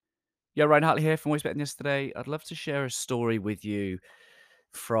Yeah, Ryan Hartley here from Always Better Than Yesterday. I'd love to share a story with you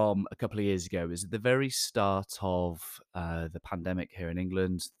from a couple of years ago. It was at the very start of the pandemic here in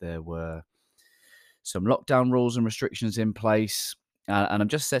England. There were some lockdown rules and restrictions in place. And I'm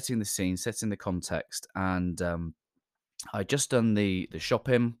just setting the scene, setting the context. And I just done the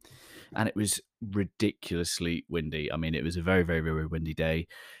shopping, and it was ridiculously windy. I mean, it was a very, very, very windy day.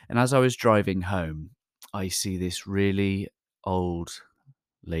 And as I was driving home, I see this really old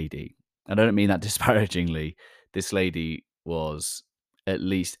lady. And I don't mean that disparagingly. This lady was at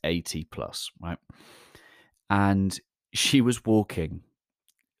least 80 plus, right? And she was walking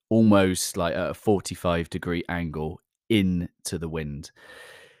almost like at a 45-degree angle into the wind.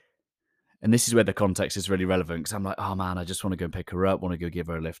 And this is where the context is really relevant because I'm like, oh man, I just want to go and pick her up, want to go give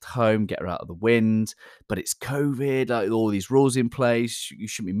her a lift home, get her out of the wind. But it's COVID, like all these rules in place. You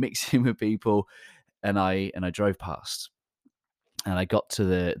shouldn't be mixing with people. And I drove past. And I got to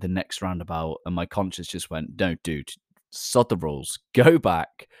the next roundabout, and my conscience just went, "No, dude, sod the rules. Go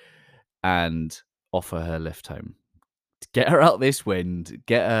back and offer her a lift home. Get her out this wind,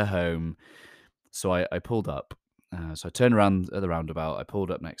 get her home." So I pulled up. So I turned around at the roundabout. I pulled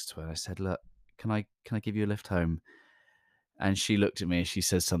up next to her. I said, "Look, can I give you a lift home?" And she looked at me and she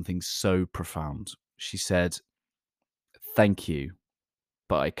says something so profound. She said, "Thank you,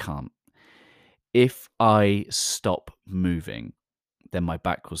 but I can't. If I stop moving, then my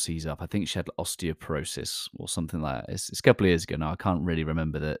back will seize up." I think she had osteoporosis or something like that. It's a couple of years ago now. I can't really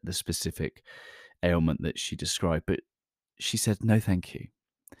remember the specific ailment that she described, but she said, "No, thank you.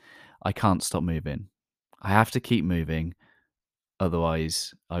 I can't stop moving. I have to keep moving,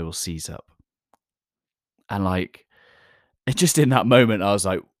 otherwise I will seize up." And like, just in that moment, I was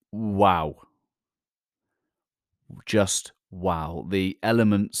like, wow, just wow. The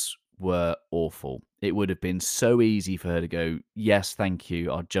elements were awful. It would have been so easy for her to go, "Yes, thank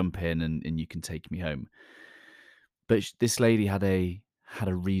you. I'll jump in and you can take me home." But this lady had a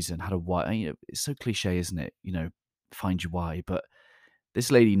reason, had a why. You know, it's so cliche, isn't it? Find your why. But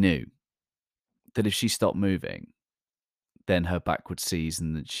this lady knew that if she stopped moving, then her back would seize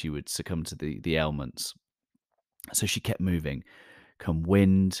and that she would succumb to the ailments. So she kept moving, come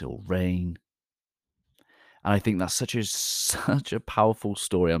wind or rain. And I think that's such a powerful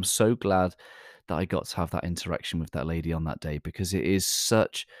story. I'm so glad that I got to have that interaction with that lady on that day because it is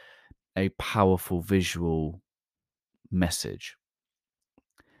such a powerful visual message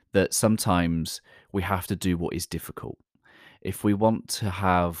that sometimes we have to do what is difficult. If we want to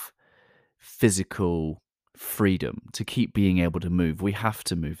have physical freedom to keep being able to move, we have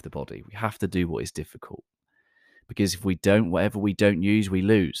to move the body. We have to do what is difficult. Because if we don't, whatever we don't use, we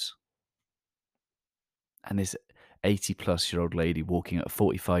lose. And this 80-plus-year-old lady walking at a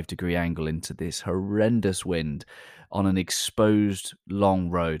 45-degree angle into this horrendous wind on an exposed long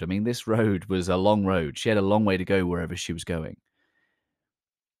road. I mean, this road was a long road. She had a long way to go wherever she was going.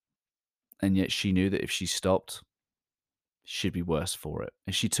 And yet she knew that if she stopped, she'd be worse for it.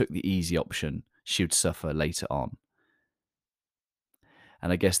 If she took the easy option, she would suffer later on.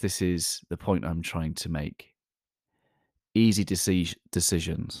 And I guess this is the point I'm trying to make. Easy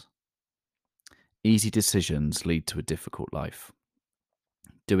decisions. Easy decisions lead to a difficult life.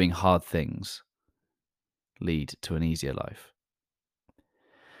 Doing hard things lead to an easier life.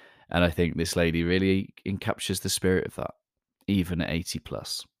 And I think this lady really encaptures the spirit of that, even at 80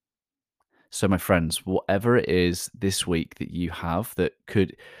 plus. So, my friends, whatever it is this week that you have that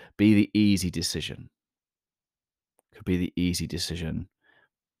could be the easy decision, could be the easy decision,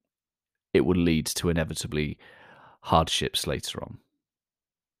 it will lead to inevitably hardships later on.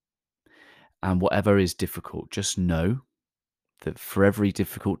 And whatever is difficult, just know that for every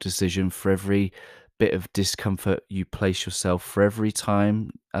difficult decision, for every bit of discomfort you place yourself, for every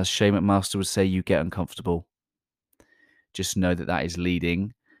time, as Shane McMaster would say, you get uncomfortable, just know that that is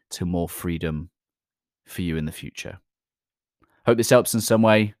leading to more freedom for you in the future. Hope this helps in some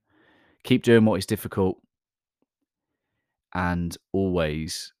way. Keep doing what is difficult and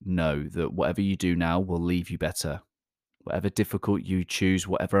always know that whatever you do now will leave you better. Whatever difficult you choose,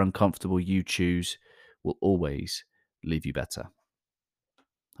 whatever uncomfortable you choose, will always leave you better.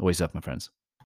 Always love, my friends.